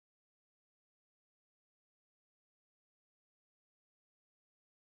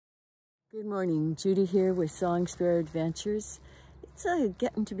Good morning, Judy here with Song Sparrow Adventures. It's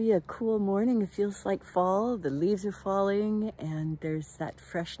getting to be a cool morning. It feels like fall. The leaves are falling and there's that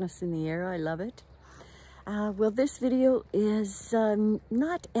freshness in the air. I love it. Well, this video is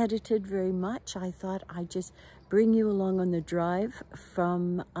not edited very much. I thought I'd just bring you along on the drive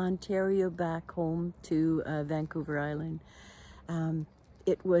from Ontario back home to Vancouver Island.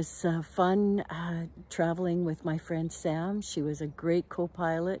 It was fun traveling with my friend Sam. She was a great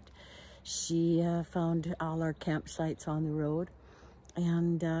co-pilot. She found all our campsites on the road,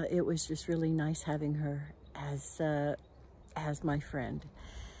 and it was just really nice having her as my friend.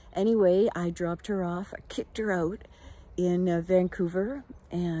 Anyway, I dropped her off, I kicked her out in Vancouver,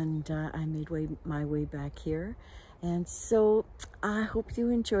 and I made my way back here. And so I hope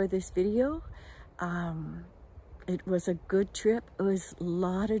you enjoy this video. It was a good trip. It was a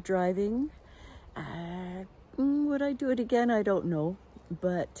lot of driving. Would I do it again? I don't know.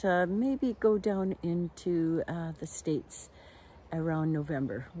 But maybe go down into the States around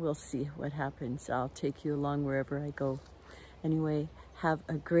November. We'll see what happens. I'll take you along wherever I go. Anyway, have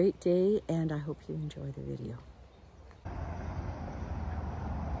a great day, and I hope you enjoy the video.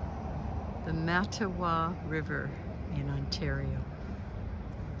 The Mattawa River in Ontario.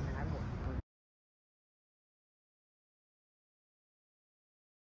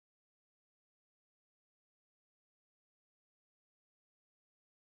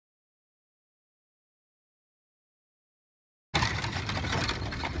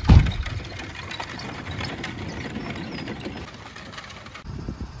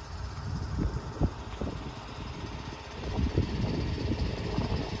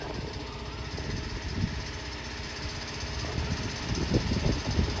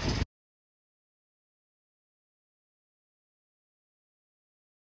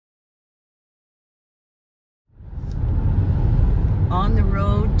 On the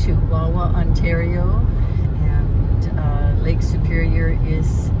road to Wawa, Ontario, and Lake Superior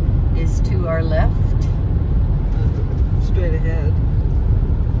is to our left. Straight ahead.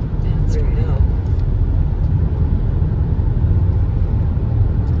 And straight now.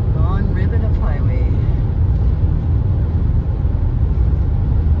 Long ribbon of highway.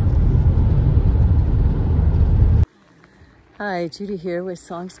 Hi, Judy here with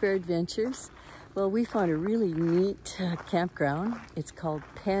Song Sparrow Adventures. Well, we found a really neat campground. It's called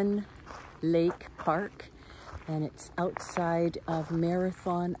Penn Lake Park, and it's outside of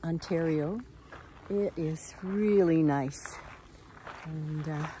Marathon, Ontario. It is really nice. And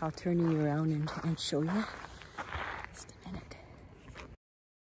I'll turn you around and show you. Just a minute.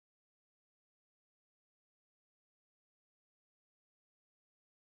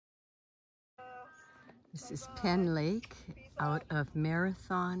 This is Penn Lake out of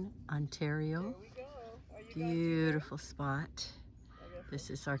Marathon, Ontario. Beautiful spot. This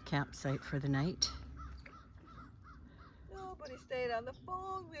is our campsite for the night. Nobody stayed on the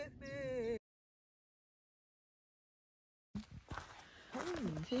phone with me.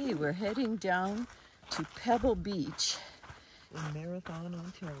 Okay, we're heading down to Pebble Beach. In Marathon,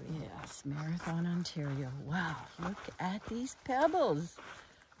 Ontario. Yes, Marathon, Ontario. Wow, look at these pebbles.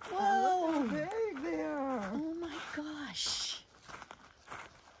 Whoa! Oh, look how big they are. Oh my gosh.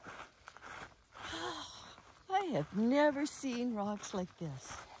 I have never seen rocks like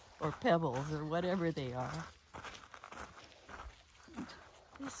this, or pebbles, or whatever they are.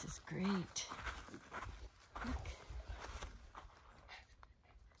 This is great. Look.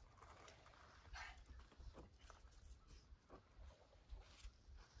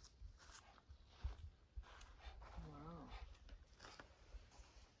 Wow.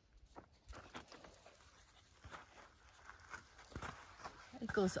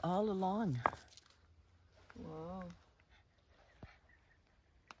 It goes all along. Wow.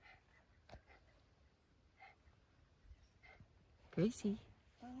 Gracie.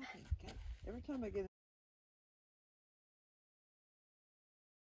 Okay. Every time I get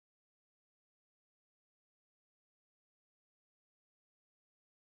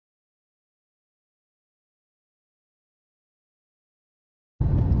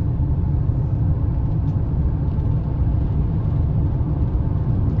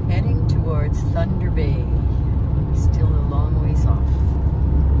Heading towards Thunder Bay. Still a long ways off.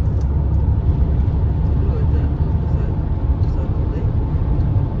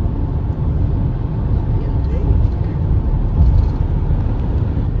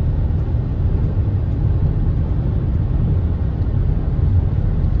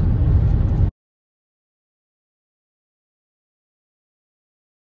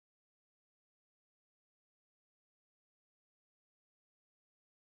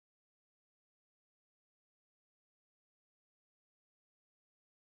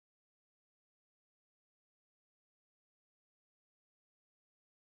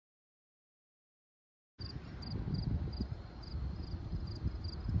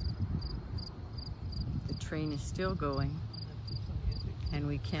 train is still going, and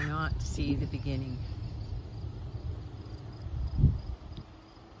we cannot see the beginning.